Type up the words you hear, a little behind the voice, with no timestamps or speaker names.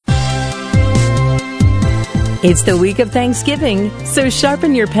It's the week of Thanksgiving, so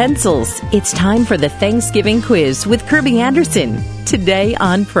sharpen your pencils. It's time for the Thanksgiving quiz with Kerby Anderson, today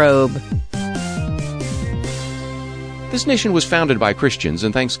on Probe. This nation was founded by Christians,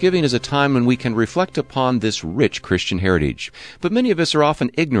 and Thanksgiving is a time when we can reflect upon this rich Christian heritage. But many of us are often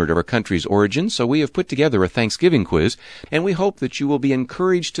ignorant of our country's origins, so we have put together a Thanksgiving quiz, and we hope that you will be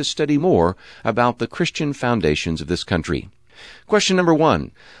encouraged to study more about the Christian foundations of this country. Question number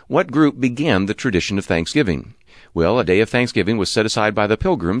 1. What group began the tradition of Thanksgiving? Well, a day of Thanksgiving was set aside by the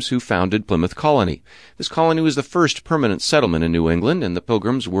Pilgrims who founded Plymouth Colony. This colony was the first permanent settlement in New England, and the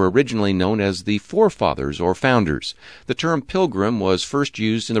Pilgrims were originally known as the forefathers or founders. The term Pilgrim was first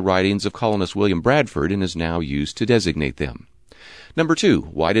used in the writings of colonist William Bradford and is now used to designate them. Number 2,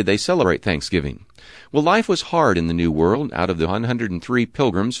 why did they celebrate Thanksgiving? Well, life was hard in the New World. Out of the 103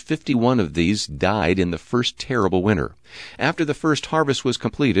 pilgrims, 51 of these died in the first terrible winter. After the first harvest was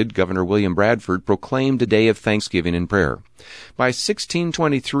completed, Governor William Bradford proclaimed a day of thanksgiving and prayer. By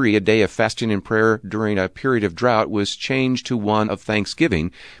 1623, a day of fasting and prayer during a period of drought was changed to one of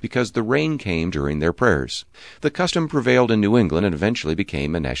thanksgiving because the rain came during their prayers. The custom prevailed in New England and eventually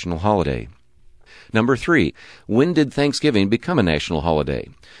became a national holiday. Number 3, when did Thanksgiving become a national holiday?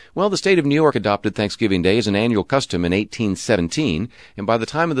 Well, the state of New York adopted Thanksgiving Day as an annual custom in 1817, and by the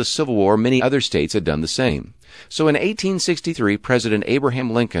time of the Civil War, many other states had done the same. So in 1863, President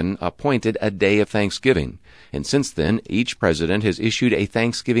Abraham Lincoln appointed a day of Thanksgiving, and since then, each president has issued a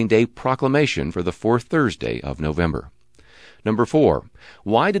Thanksgiving Day proclamation for the fourth Thursday of November. Number 4,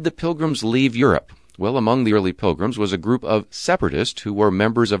 why did the Pilgrims leave Europe? Well, among the early Pilgrims was a group of separatists who were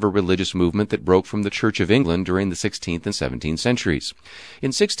members of a religious movement that broke from the Church of England during the 16th and 17th centuries. In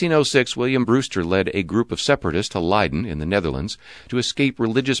 1606, William Brewster led a group of separatists to Leiden in the Netherlands to escape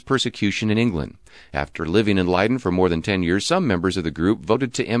religious persecution in England. After living in Leiden for more than 10 years, some members of the group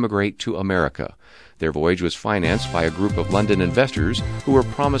voted to emigrate to America. Their voyage was financed by a group of London investors who were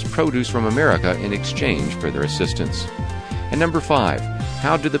promised produce from America in exchange for their assistance. And number 5,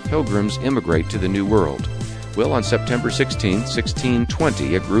 how did the Pilgrims immigrate to the New World? Well, on September 16,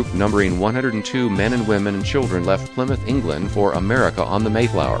 1620, a group numbering 102 men and women and children left Plymouth, England for America on the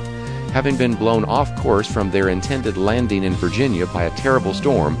Mayflower. Having been blown off course from their intended landing in Virginia by a terrible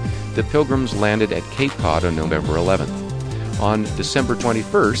storm, the Pilgrims landed at Cape Cod on November 11th. On December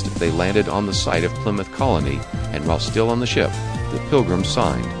 21st, they landed on the site of Plymouth Colony, and while still on the ship, the Pilgrims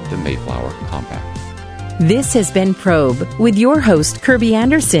signed the Mayflower Compact. This has been Probe with your host, Kerby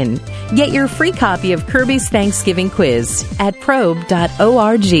Anderson. Get your free copy of Kerby's Thanksgiving quiz at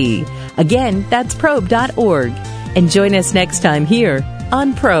probe.org. Again, that's probe.org. And join us next time here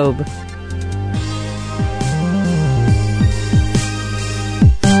on Probe.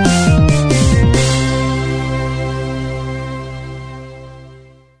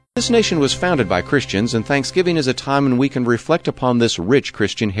 This nation was founded by Christians, and Thanksgiving is a time when we can reflect upon this rich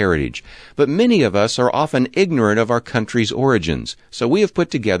Christian heritage. But many of us are often ignorant of our country's origins, so we have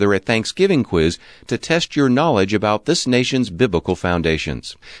put together a Thanksgiving quiz to test your knowledge about this nation's biblical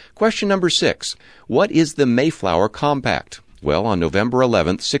foundations. Question number 6. What is the Mayflower Compact? Well, on November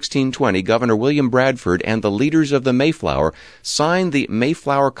 11th, 1620, Governor William Bradford and the leaders of the Mayflower signed the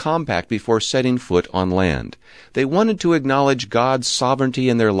Mayflower Compact before setting foot on land. They wanted to acknowledge God's sovereignty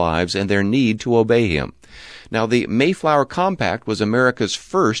in their lives and their need to obey Him. Now, the Mayflower Compact was America's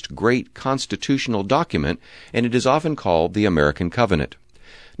first great constitutional document, and it is often called the American Covenant.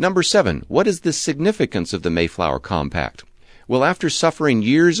 Number 7, what is the significance of the Mayflower Compact? Well, after suffering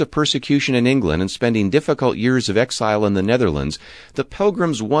years of persecution in England and spending difficult years of exile in the Netherlands, the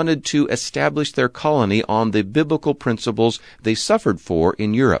Pilgrims wanted to establish their colony on the biblical principles they suffered for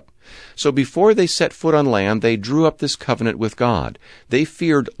in Europe. So before they set foot on land, they drew up this covenant with God. They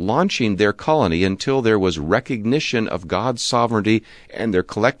feared launching their colony until there was recognition of God's sovereignty and their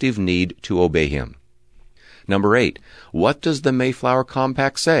collective need to obey Him. Number 8, what does the Mayflower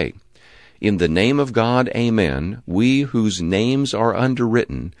Compact say? In the name of God, amen, we whose names are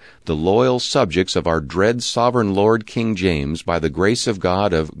underwritten, the loyal subjects of our dread sovereign Lord King James, by the grace of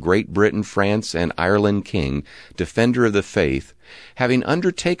God of Great Britain, France, and Ireland King, defender of the faith, having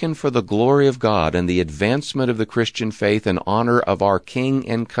undertaken for the glory of God and the advancement of the Christian faith and honor of our King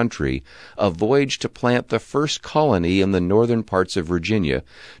and country, a voyage to plant the first colony in the northern parts of Virginia,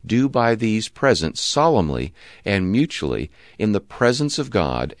 do by these present solemnly and mutually, in the presence of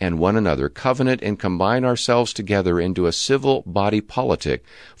God and one another, covenant and combine ourselves together into a civil body politic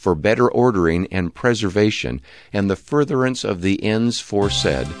for better ordering and preservation and the furtherance of the ends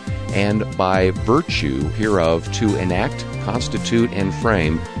foresaid, and by virtue hereof to enact, constitute, and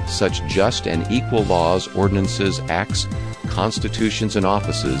frame such just and equal laws, ordinances, acts, constitutions, and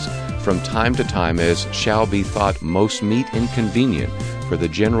offices from time to time as shall be thought most meet and convenient for the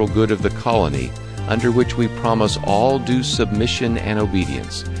general good of the colony, under which we promise all due submission and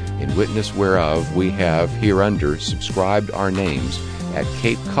obedience, in witness whereof we have hereunder subscribed our names at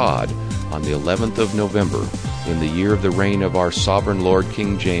Cape Cod on the 11th of November, in the year of the reign of our sovereign Lord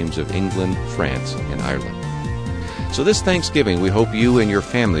King James of England, France, and Ireland. So this Thanksgiving, we hope you and your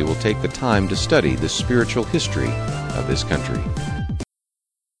family will take the time to study the spiritual history of this country.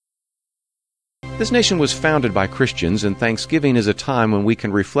 This nation was founded by Christians, and Thanksgiving is a time when we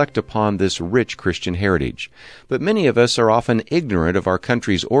can reflect upon this rich Christian heritage. But many of us are often ignorant of our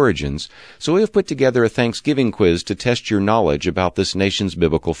country's origins, so we have put together a Thanksgiving quiz to test your knowledge about this nation's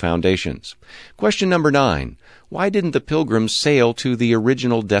biblical foundations. Question number 9. Why didn't the Pilgrims sail to the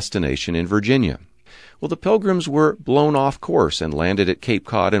original destination in Virginia? Well, the Pilgrims were blown off course and landed at Cape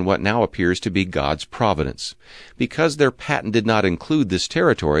Cod in what now appears to be God's providence. Because their patent did not include this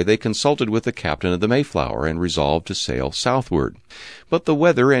territory, they consulted with the captain of the Mayflower and resolved to sail southward. But the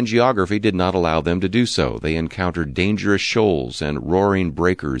weather and geography did not allow them to do so. They encountered dangerous shoals and roaring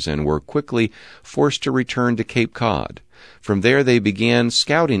breakers and were quickly forced to return to Cape Cod. From there they began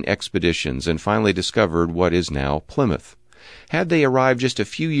scouting expeditions and finally discovered what is now Plymouth. Had they arrived just a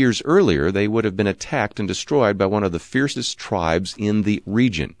few years earlier, they would have been attacked and destroyed by one of the fiercest tribes in the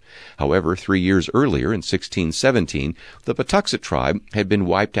region. However, 3 years earlier, in 1617, the Patuxet tribe had been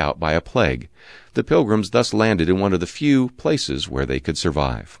wiped out by a plague. The Pilgrims thus landed in one of the few places where they could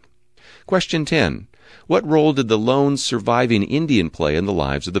survive. Question 10. What role did the lone surviving Indian play in the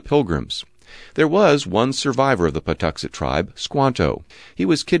lives of the Pilgrims? There was one survivor of the Patuxet tribe, Squanto. He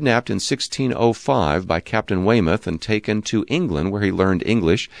was kidnapped in 1605 by Captain Weymouth and taken to England, where he learned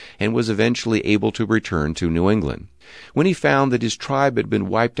English and was eventually able to return to New England. When he found that his tribe had been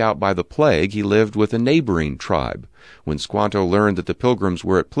wiped out by the plague, he lived with a neighboring tribe. When Squanto learned that the Pilgrims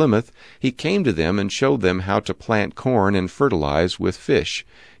were at Plymouth, he came to them and showed them how to plant corn and fertilize with fish.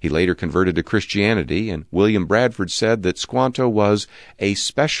 He later converted to Christianity, and William Bradford said that Squanto was a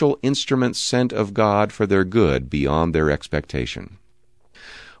special instrument sent of God for their good beyond their expectation.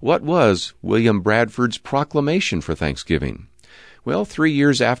 What was William Bradford's proclamation for Thanksgiving? Well, 3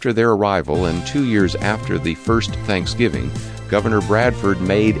 years after their arrival and 2 years after the first Thanksgiving, Governor Bradford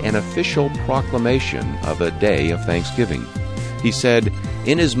made an official proclamation of a day of Thanksgiving. He said,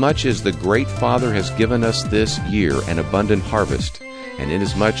 "Inasmuch as the great Father has given us this year an abundant harvest, and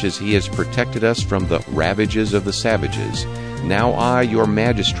inasmuch as he has protected us from the ravages of the savages, now I, your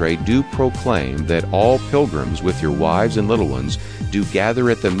magistrate, do proclaim that all pilgrims with your wives and little ones do gather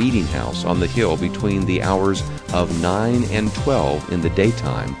at the meeting house on the hill between the hours of 9 and 12 in the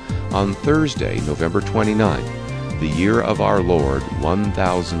daytime on Thursday, November 29th, the year of our Lord,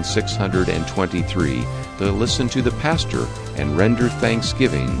 1623, to listen to the pastor and render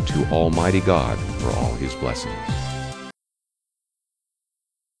thanksgiving to Almighty God for all his blessings."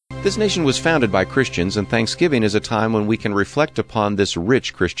 This nation was founded by Christians, and Thanksgiving is a time when we can reflect upon this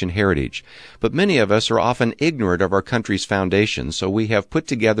rich Christian heritage. But many of us are often ignorant of our country's foundations, so we have put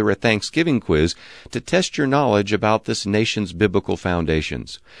together a Thanksgiving quiz to test your knowledge about this nation's biblical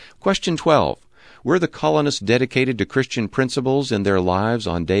foundations. Question 12. Were the colonists dedicated to Christian principles in their lives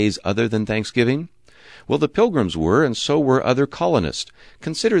on days other than Thanksgiving? Well, the Pilgrims were, and so were other colonists.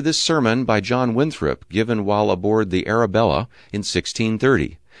 Consider this sermon by John Winthrop, given while aboard the Arabella in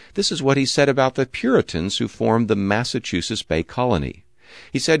 1630. This is what he said about the Puritans who formed the Massachusetts Bay Colony.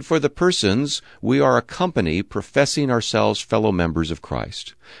 He said, "For the persons, we are a company professing ourselves fellow members of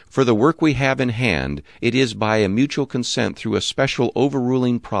Christ. For the work we have in hand, it is by a mutual consent through a special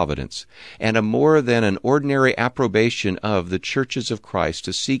overruling providence, and a more than an ordinary approbation of the churches of Christ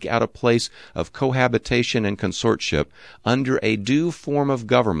to seek out a place of cohabitation and consortship under a due form of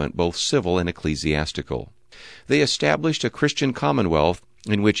government, both civil and ecclesiastical. They established a Christian commonwealth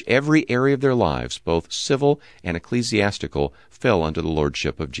in which every area of their lives, both civil and ecclesiastical, fell under the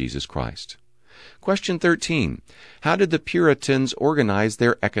lordship of Jesus Christ." Question 13. How did the Puritans organize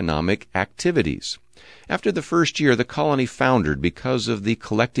their economic activities? After the first year, the colony foundered because of the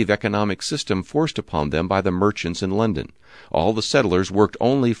collective economic system forced upon them by the merchants in London. All the settlers worked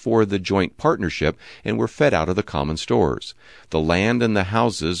only for the joint partnership and were fed out of the common stores. The land and the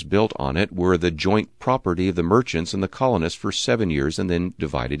houses built on it were the joint property of the merchants and the colonists for 7 years and then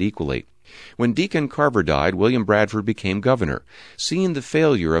divided equally. When Deacon Carver died, William Bradford became governor. Seeing the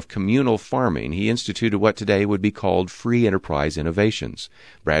failure of communal farming, he instituted what today would be called free enterprise innovations.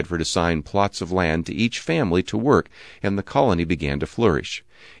 Bradford assigned plots of land to each family to work, and the colony began to flourish.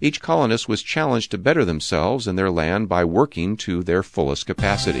 Each colonist was challenged to better themselves and their land by working to their fullest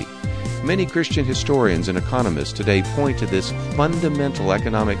capacity. Many Christian historians and economists today point to this fundamental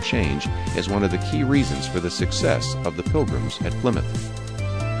economic change as one of the key reasons for the success of the Pilgrims at Plymouth.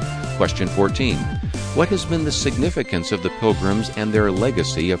 Question 14. What has been the significance of the Pilgrims and their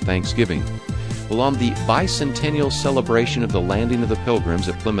legacy of Thanksgiving? Well, on the bicentennial celebration of the landing of the Pilgrims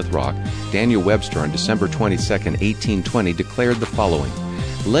at Plymouth Rock, Daniel Webster on December 22, 1820, declared the following: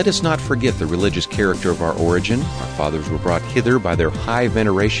 "Let us not forget the religious character of our origin. Our fathers were brought hither by their high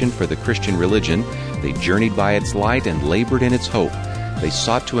veneration for the Christian religion. They journeyed by its light and labored in its hope. They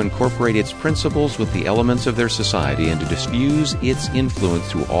sought to incorporate its principles with the elements of their society and to diffuse its influence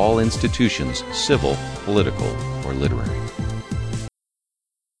through all institutions, civil, political, or literary."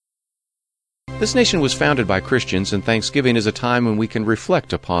 This nation was founded by Christians, and Thanksgiving is a time when we can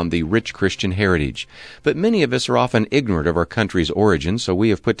reflect upon the rich Christian heritage. But many of us are often ignorant of our country's origin, so we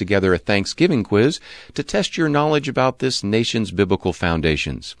have put together a Thanksgiving quiz to test your knowledge about this nation's biblical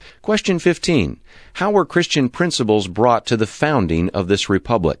foundations. Question 15. How were Christian principles brought to the founding of this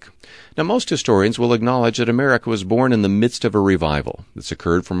republic? Now, most historians will acknowledge that America was born in the midst of a revival. This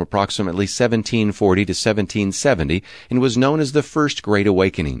occurred from approximately 1740 to 1770 and was known as the First Great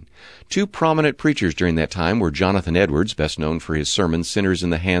Awakening. Two prominent preachers during that time were Jonathan Edwards, best known for his sermon Sinners in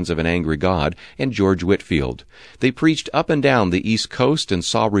the Hands of an Angry God, and George Whitefield. They preached up and down the East Coast and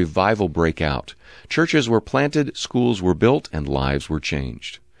saw revival break out. Churches were planted, schools were built, and lives were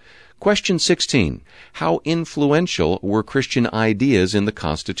changed. Question 16. How influential were Christian ideas in the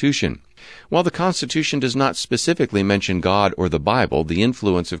Constitution? While the Constitution does not specifically mention God or the Bible, the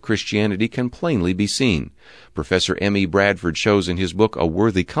influence of Christianity can plainly be seen. Professor M.E. Bradford shows in his book A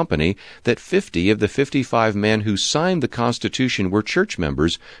Worthy Company that 50 of the 55 men who signed the Constitution were church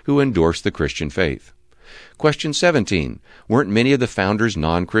members who endorsed the Christian faith. Question 17. Weren't many of the founders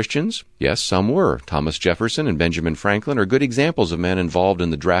non-Christians? Yes, some were. Thomas Jefferson and Benjamin Franklin are good examples of men involved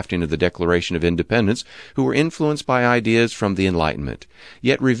in the drafting of the Declaration of Independence who were influenced by ideas from the Enlightenment.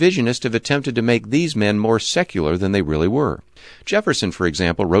 Yet revisionists have attempted to make these men more secular than they really were. Jefferson, for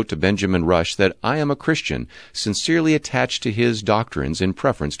example, wrote to Benjamin Rush that "I am a Christian, sincerely attached to his doctrines in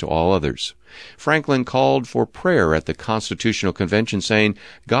preference to all others." Franklin called for prayer at the Constitutional Convention, saying,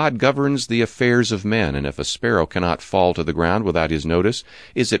 "God governs the affairs of men, and if a sparrow cannot fall to the ground without his notice,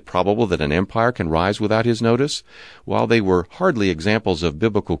 is it probable that an empire can rise without his notice?" While they were hardly examples of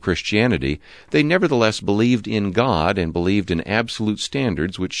biblical Christianity, they nevertheless believed in God and believed in absolute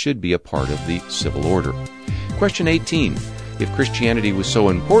standards which should be a part of the civil order. Question 18. If Christianity was so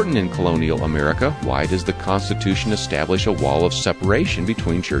important in colonial America, why does the Constitution establish a wall of separation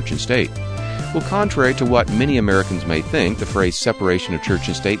between church and state? Well, contrary to what many Americans may think, the phrase separation of church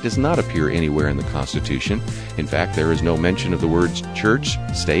and state does not appear anywhere in the Constitution. In fact, there is no mention of the words church,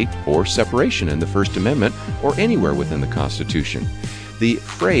 state, or separation in the First Amendment or anywhere within the Constitution. The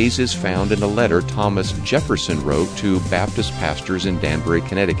phrase is found in a letter Thomas Jefferson wrote to Baptist pastors in Danbury,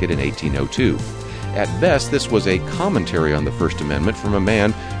 Connecticut in 1802. At best, this was a commentary on the First Amendment from a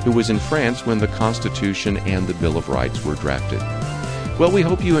man who was in France when the Constitution and the Bill of Rights were drafted. Well, we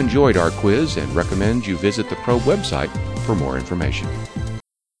hope you enjoyed our quiz and recommend you visit the Probe website for more information.